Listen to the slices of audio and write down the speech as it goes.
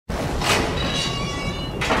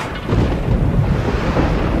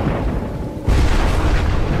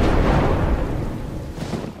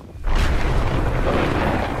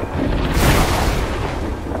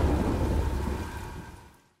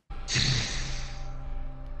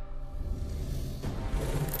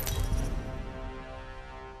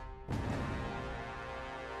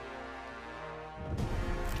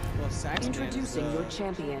Introducing your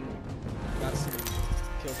champion. Got some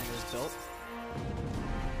kills under his belt.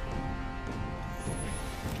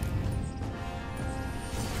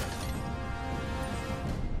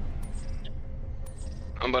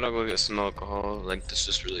 I'm about to go get some alcohol. Like, this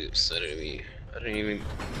just really upsetting me. I didn't even.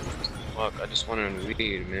 Fuck, I just wanted to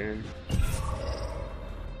weed, man.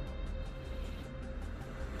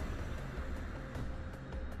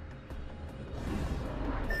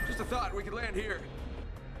 Just a thought, we could land here.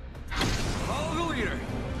 Follow the leader.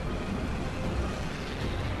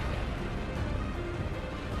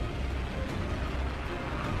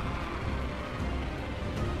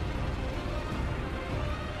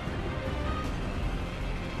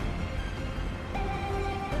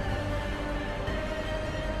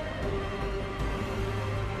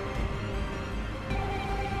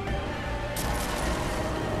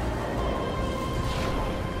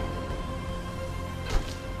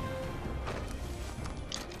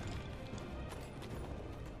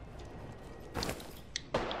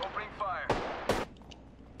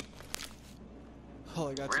 Oh,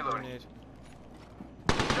 I got some grenade.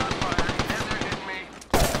 Shot fired, and they're hitting me.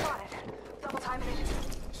 Got it. Double time it.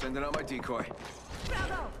 Sending out my decoy.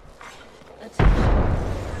 Bravo. Attention.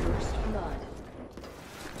 First blood.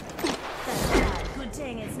 That's bad. Good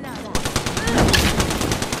thing it's not us.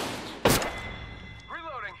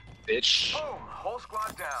 Reloading. Bitch. Boom. Whole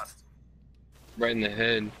squad down. Right in the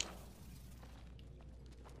head.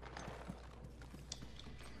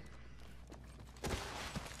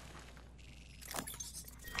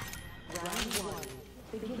 Round 1.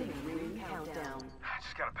 Beginning ring countdown. I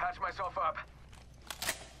just gotta patch myself up.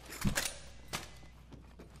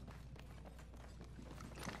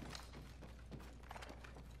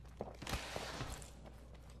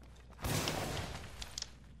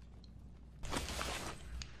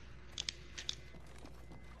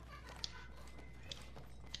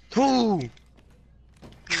 Ooh!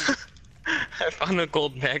 I found a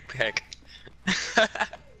gold backpack.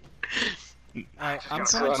 Alright, I'm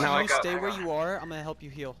So coming to now I you. got- Stay where you are. I'm gonna help you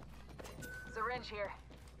heal. Syringe here.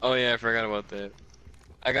 Oh yeah, I forgot about that.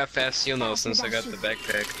 I got fast heal now since I got the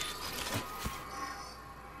backpack.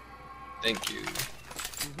 Thank you.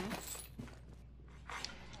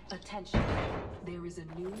 Attention. There is a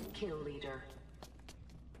new kill leader.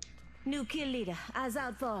 New kill leader. Eyes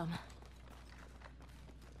out for him.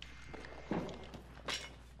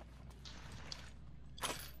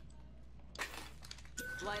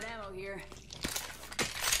 Light ammo here.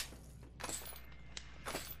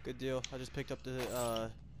 Good deal. I just picked up the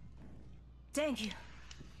Thank you.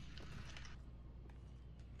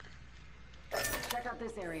 Check out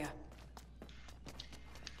this area.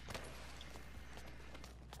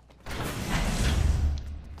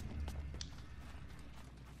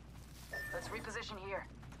 Let's reposition here.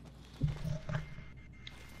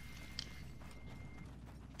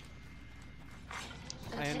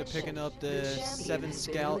 I ended up picking up the 7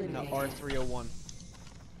 Scout and the R301.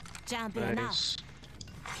 Champion up. Nice.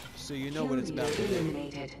 So you know what it's about to do.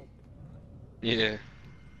 Eliminated. Yeah.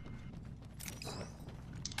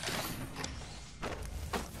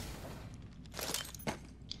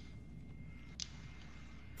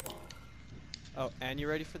 Oh, and you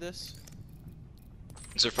ready for this?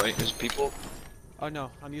 Is there fight? There's people? Oh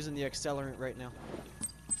no, I'm using the accelerant right now.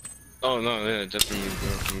 Oh no, yeah, definitely,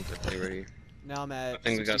 bro. I'm definitely ready. Now I'm at I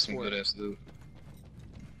think we got some 64. good ass loot.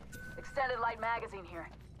 Extended light magazine here.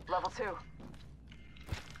 Level 2.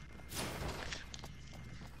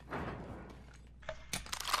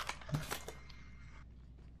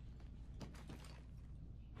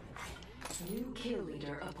 New kill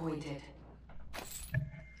leader appointed.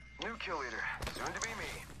 New kill leader. Soon to be me.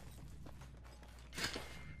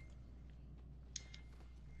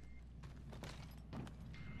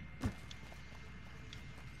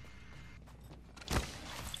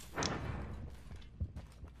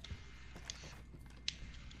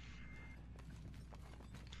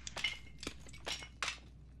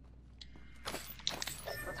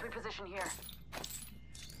 Let's reposition here.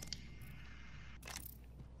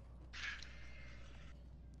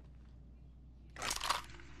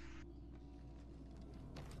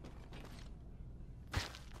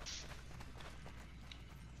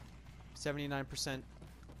 $79%.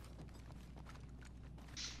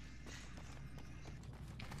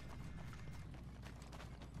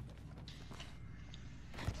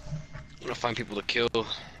 I'm gonna find people to kill.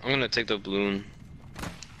 I'm gonna take the balloon.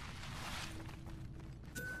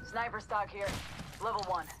 Sniper stock here. Level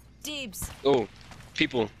 1. Deebs. Oh,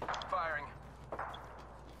 people. Firing.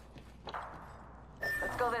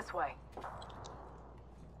 Let's go this way.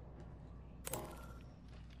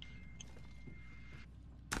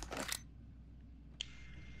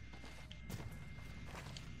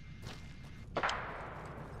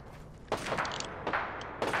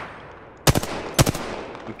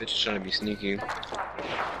 Bitch is trying to be sneaky. Shots fired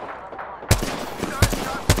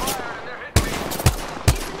and they're hitting me.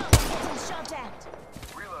 Listen up, I'm getting shot at.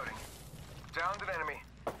 Reloading. Downed an enemy.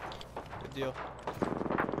 Good deal.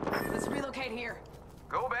 Let's relocate here.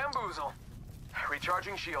 Go bamboozle.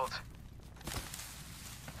 Recharging shields.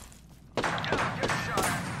 Get shot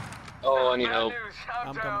at. Oh, I need Bad help. news. I'm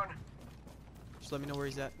I'm down. coming. Just let me know where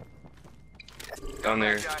he's at. Down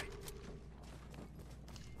there. Bad guy.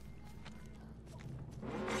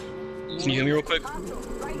 Can you hear me real quick?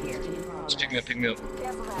 Right here. Just pick me up, pick me up.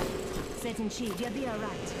 Careful, lad. Setting shield, you'll be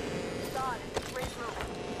alright. Done. Range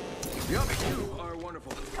moving. Yup, you are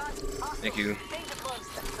wonderful. Thank you. Danger close.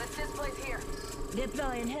 Let's displace here.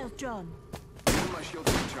 Deploying health drone. Give my shield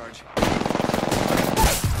to recharge.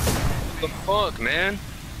 What the fuck, man?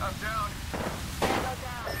 I'm down. Go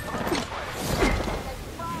down. Take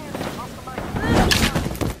fire. Off the mark.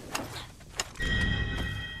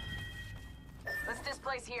 Let's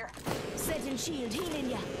displace here. Setting shield,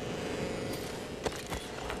 healing ya.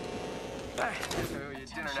 So you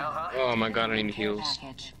dinner now, huh? Oh my god, I need heals.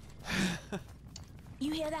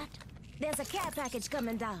 You hear that? There's a care package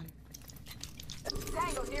coming down.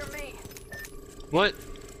 Tango near me. What?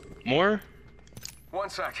 More? 1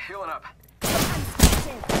 sec, healing up. I'm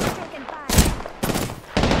spotted. Taking fire.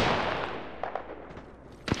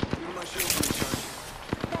 Give my shield to recharge.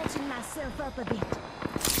 Patching myself up a bit.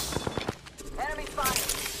 Enemy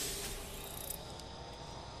spotted.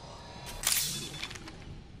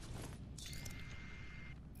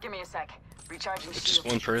 Give me a sec. Recharging Just shield.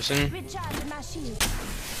 one person? Recharging my shield.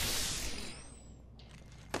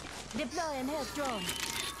 Deploying health drone.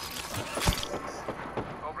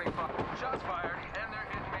 Opening fire. Shots fired, and they're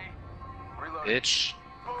hitting me. Reloading. Bitch.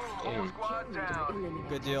 Boom, whole Damn. squad down.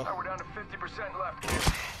 Good deal. Alright, we're down to 50% left, kid.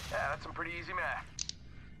 Yeah, that's some pretty easy math.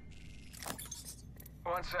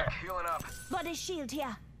 1 sec, healing up. Body shield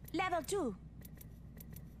here. Level 2.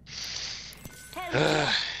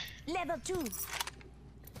 Health. Level 2.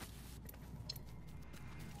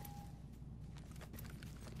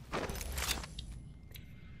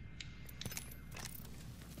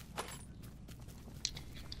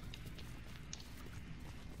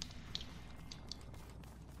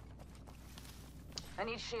 I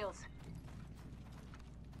need shields.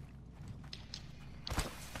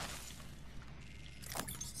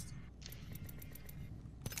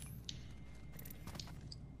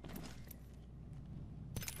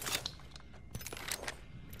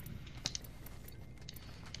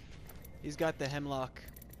 He's got the hemlock.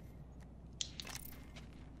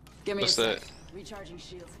 Give me What's a that? sec. Recharging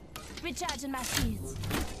shields. Recharging my shields.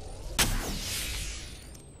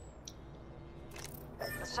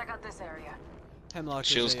 Let's check out this area. Hemlock.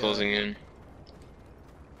 Shield's is a, closing in.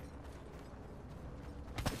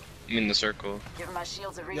 I'm in the circle. Giving my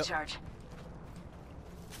shields a recharge.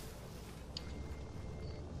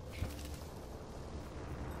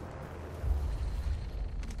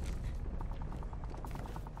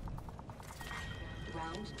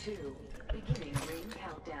 Round 2. Beginning ring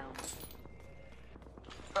countdown.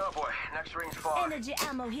 Oh boy, next ring's far. Energy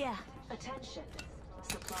ammo here. Attention.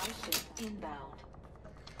 Supply ship inbound.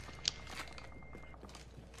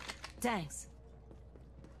 Thanks.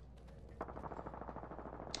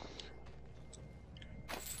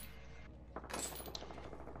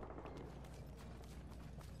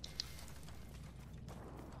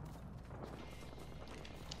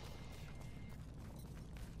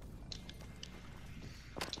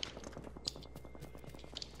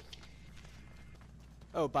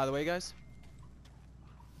 Oh, by the way, guys.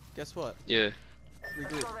 Guess what? Yeah.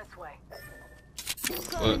 Regroup. Go this way.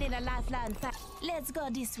 Going in a lifeline. Let's go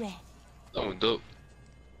this way. Oh, dope.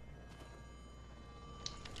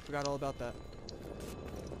 Forgot all about that.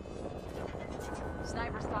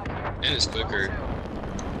 Sniper stock here. And it's quicker.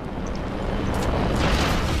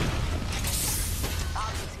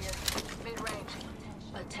 Optics here. Mid-range.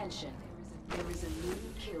 Attention. There is a new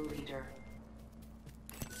kill leader.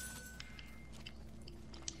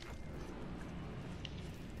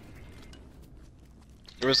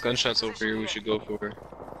 There was gunshots over here we should go for.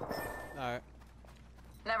 Alright.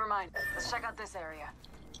 Never mind. Let's check out this area.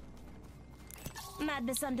 Might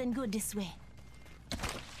be something good this way.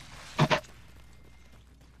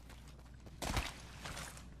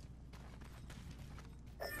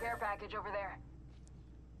 Care package over there.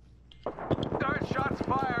 Alright, shots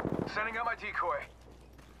fired. Sending out my decoy.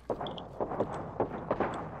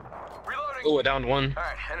 Reloading. Oh, I downed one.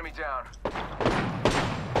 Alright, enemy down.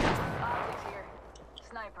 Optics here.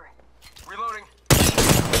 Sniper. Reloading.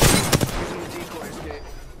 Using the decoy escape.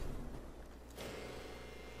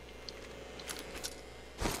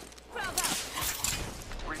 Frog out.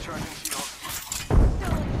 Recharging shield.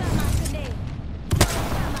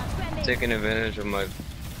 taking advantage of my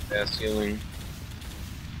fast healing.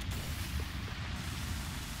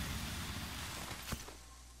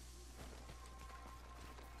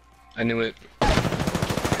 I knew it.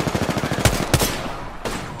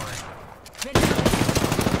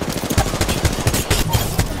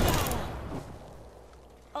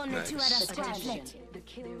 Only Nice. 2 out of 12 Attention. left. The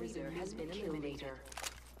kill leader has been eliminated.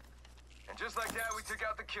 And just like that, we took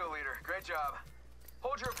out the kill leader. Great job.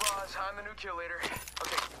 Hold your applause. I'm the new kill leader.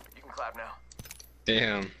 Okay, you can clap now.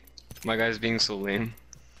 Damn. My guy's being so lame.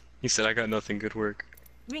 He said I got nothing, good work.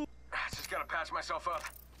 Just gotta patch myself up.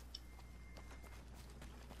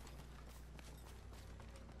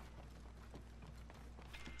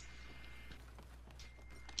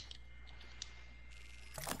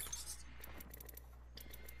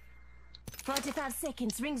 "45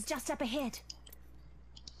 seconds. Ring's just up ahead.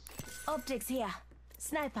 Optics here.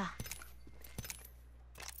 Sniper.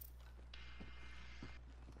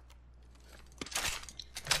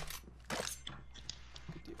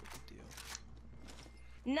 Good deal, good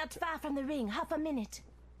deal. Not far from the ring. Half a minute.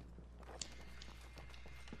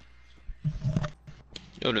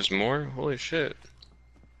 Yo, there's more? Holy shit.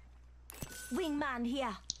 Wingman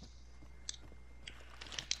here.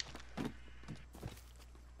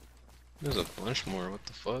 There's a bunch more, what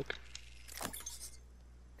the fuck?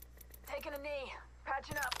 Taking a knee.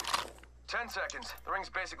 Patching up. 10 seconds. The ring's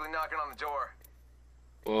basically knocking on the door.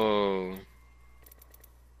 Whoa.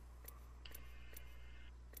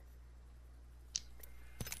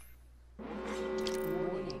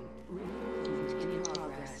 Warning. Movement in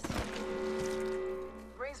progress.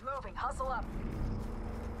 Ring's moving. Hustle up.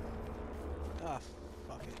 Ah,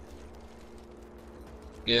 fuck it.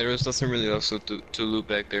 Yeah, there was nothing really else to loot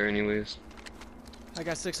back there anyways. I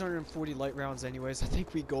got 640 light rounds anyways. I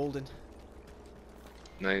think we golden.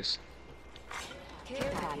 Nice.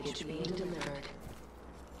 Care package being delivered.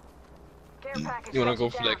 Care package. You wanna go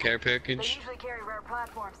touching for that down. care They package? usually carry rare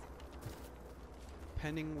platforms.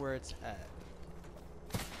 Depending where it's at.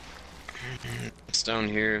 It's down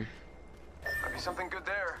here. Might be something good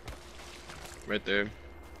there. Right there.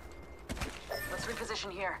 Let's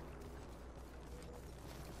reposition here.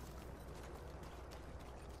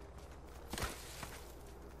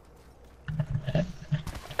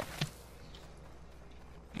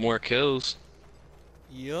 More kills.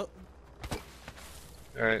 Yup.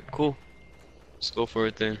 Alright, cool. Let's go for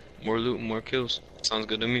it then. More loot, more kills. Sounds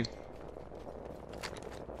good to me.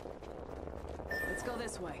 Let's go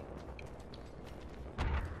this way.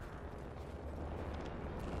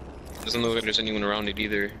 Doesn't look like there's anyone around it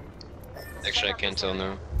either. Let's Actually, I check out can't this tell way.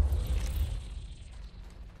 now.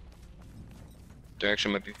 There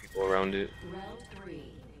actually might be people around it. Round 3.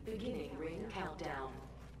 Beginning ring countdown.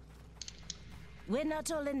 We're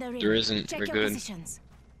not all in the ring. There isn't. Check We're your good. positions.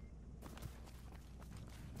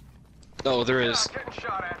 Oh, there is. Getting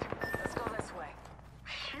shot at. Let's go this way.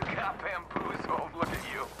 You got bamboozled. Look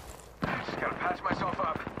at you. Just gotta patch myself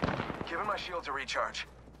up. Giving my shields a recharge.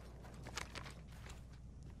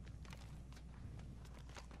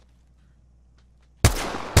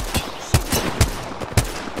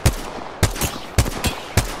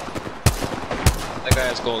 That guy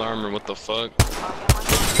has gold armor, what the fuck?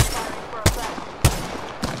 Firing for effect.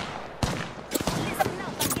 Listen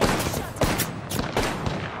up, I'm getting shot at.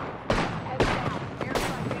 Heads down.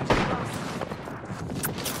 Airstrike range close.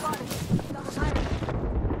 Spotted. Double timing.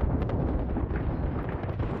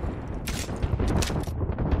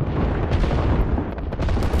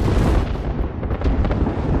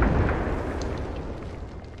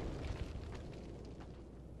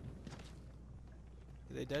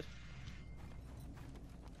 Are they dead?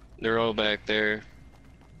 They're all back there.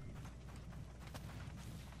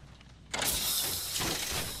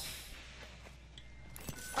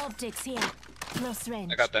 Optics here. Close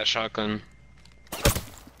range. I got that shotgun. Also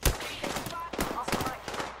Mike.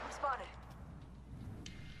 Spotted.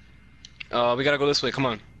 We gotta go this way, come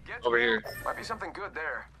on. Get Over here. Might be something good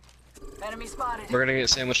there. Enemy spotted. We're gonna get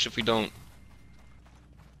sandwiched if we don't.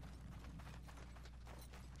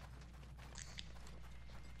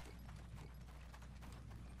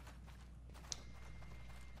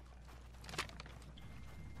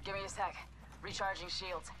 Give me a sec. Recharging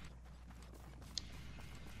shields.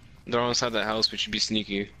 They're all inside that house, we should be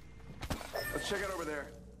sneaky. Let's check it over there.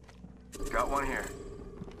 Got one here.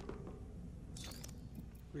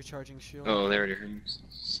 Recharging shield. Oh, there it is.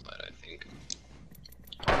 Slide, I think.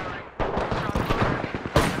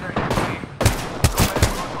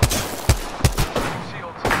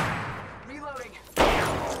 Shields. Reloading.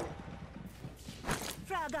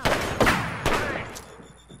 Frag out.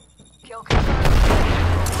 Kill confirmed.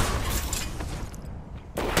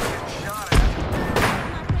 Shot at.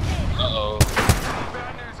 Not grenade.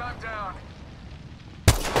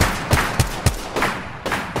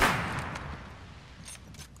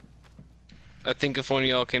 think if one of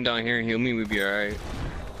y'all came down here and healed me, we'd be alright.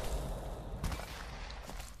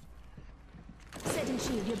 Setting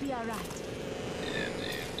shield, you'll be alright.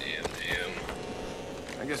 Damn.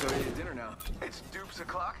 I guess I'll eat dinner now. It's Dupes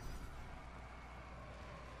o'clock.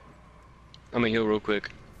 I'm gonna heal real quick.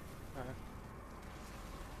 Alright.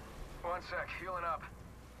 One sec, healing up.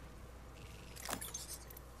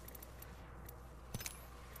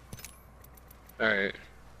 Alright.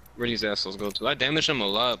 Where these assholes go to? I damaged them a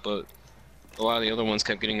lot, but a lot of the other ones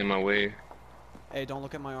kept getting in my way. Hey, don't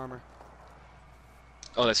look at my armor.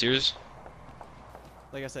 Oh, that's yours?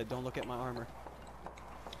 Like I said, don't look at my armor.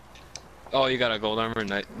 Oh, you got a gold armor?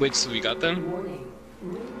 Nice. Wait, so we got them? Warning.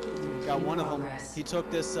 Got one of them. He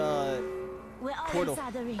took this, We're all portal.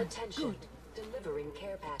 inside the ring. Attention. Delivering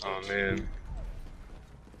care package. Oh, man.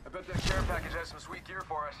 I bet that care package has some sweet gear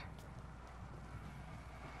for us.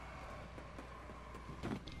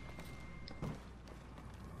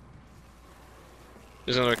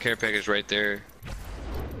 There's another care package right there.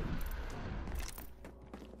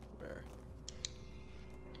 Where?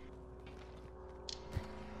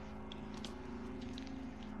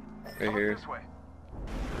 Right here. This way.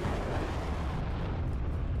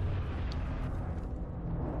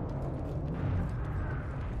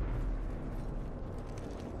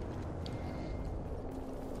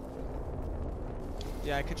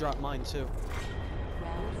 Yeah, I could drop mine too.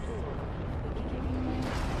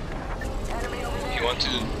 Enemy over there. You want to?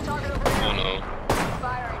 Target over there. Oh, no.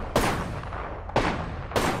 Firing.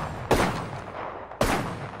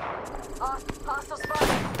 Hostile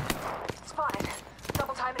spotted. Spotted.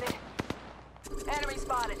 Double timing it. Enemy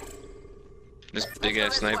spotted. This big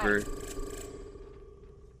ass sniper.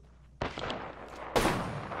 I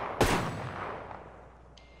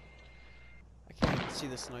can't even see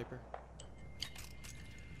the sniper.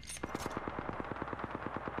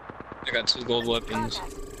 I got 2 gold weapons.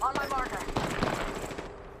 Contact. On my marker.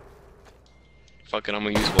 Fuck it, I'm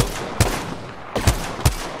gonna use both.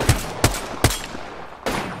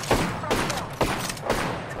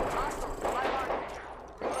 Hostile. My marker.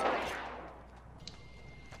 Reloading.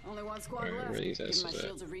 Only one squad Alright, left. where are these Give my assholes at?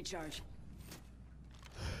 shields a recharge.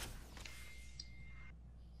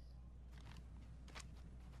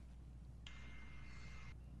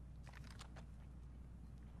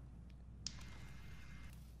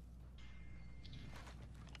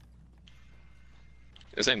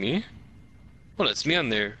 Is that me? Oh, that's me on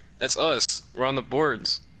there. That's us. We're on the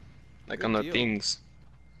boards. Like Good on the deal. things.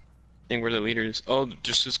 I think we're the leaders. Oh,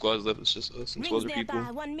 just 2 squads left. It's just us and 2 Rings other people.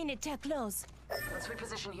 nearby. 1 minute till close. Let's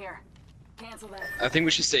reposition here. Cancel that. I think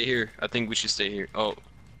we should stay here. I think we should stay here. Oh.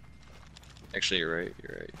 Actually, you're right.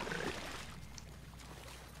 You're right. You're right.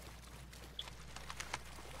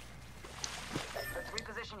 Let's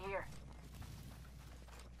reposition here.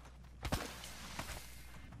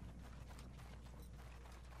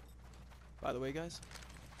 By the way, guys,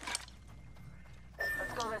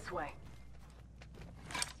 Let's go this way.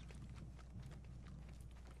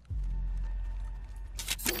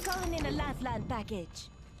 Calling in a lifeline package.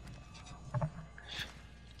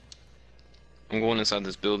 I'm going inside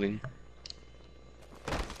this building.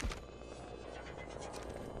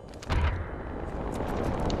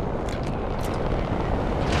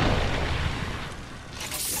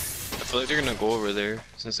 I feel like they're gonna go over there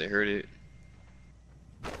since they heard it.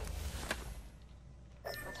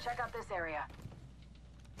 Let's check out this area.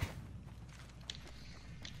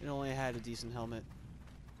 it only had a decent helmet.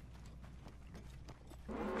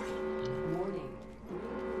 Warning.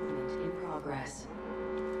 Movement in progress.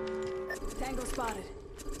 Tango spotted.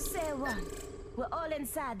 Say one. We're all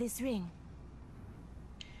inside this ring.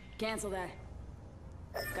 Cancel that.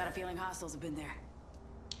 Got a feeling hostiles have been there.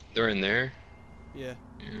 They're in there? Yeah,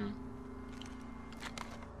 Yeah.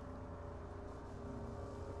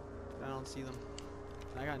 I don't see them.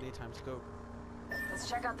 I got an daytime scope. Let's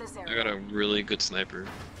check out this I area. got a really good sniper.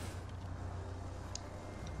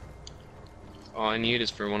 All I need is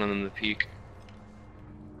for one of them to peek.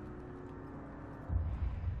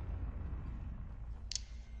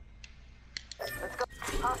 Let's go.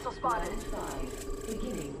 Hostile spotted. Round 5.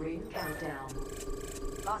 Beginning ring countdown.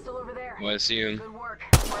 Hostile over there. Oh, I see him. Good work.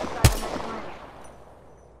 We're inside the next ring.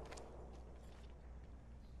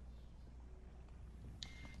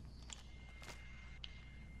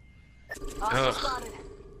 Hostile Ugh. spotted.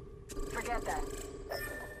 Forget that.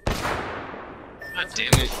 God damn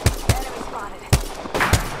it. Enemy spotted.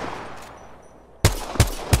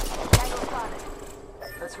 Tango spotted.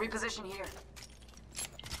 Let's reposition here.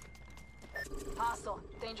 Hostile.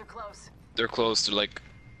 Danger close. They're close. They're like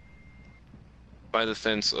by the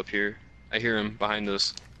fence up here. I hear him behind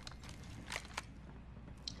us.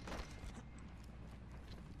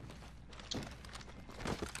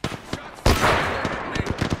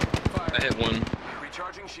 I hit one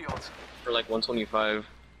Recharging shields. for like 125.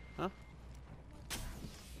 Huh?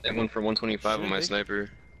 That one for 125 on my Should've. sniper.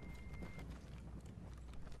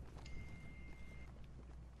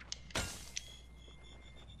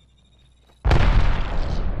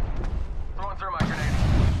 Throwing thermite grenade.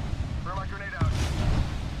 Thermite grenade out.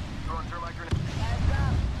 Throwing thermite grenade. Heads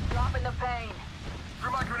up. Dropping the pain.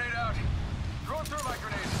 Thermite grenade out. Throwing thermite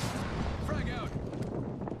grenade. Frag out.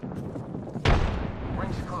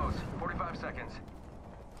 Range close. 45 seconds.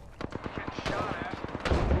 Getting shot at.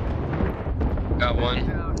 Got one.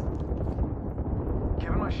 Down.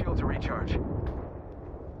 Giving my shield to recharge.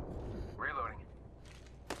 Reloading.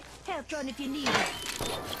 Help run if you need it.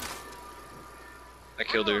 I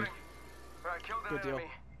killed her. Alright, killed an Good deal. enemy.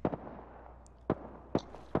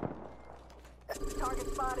 Target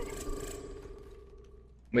spotted.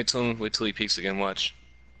 Wait till he peeks again. Watch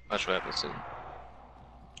what happens to him.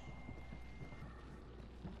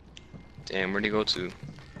 Damn, where'd he go to?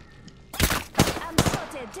 I'm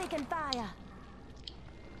spotted, taking fire.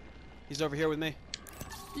 He's over here with me.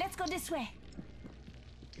 Let's go this way.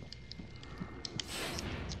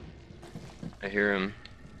 I hear him.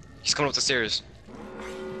 He's coming up the stairs.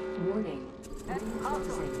 Warning.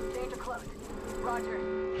 Hostile. Danger close. Roger.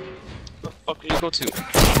 Where the fuck did he go to?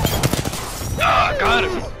 Ah, got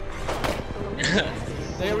him!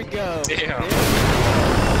 There we go. Damn. There we go.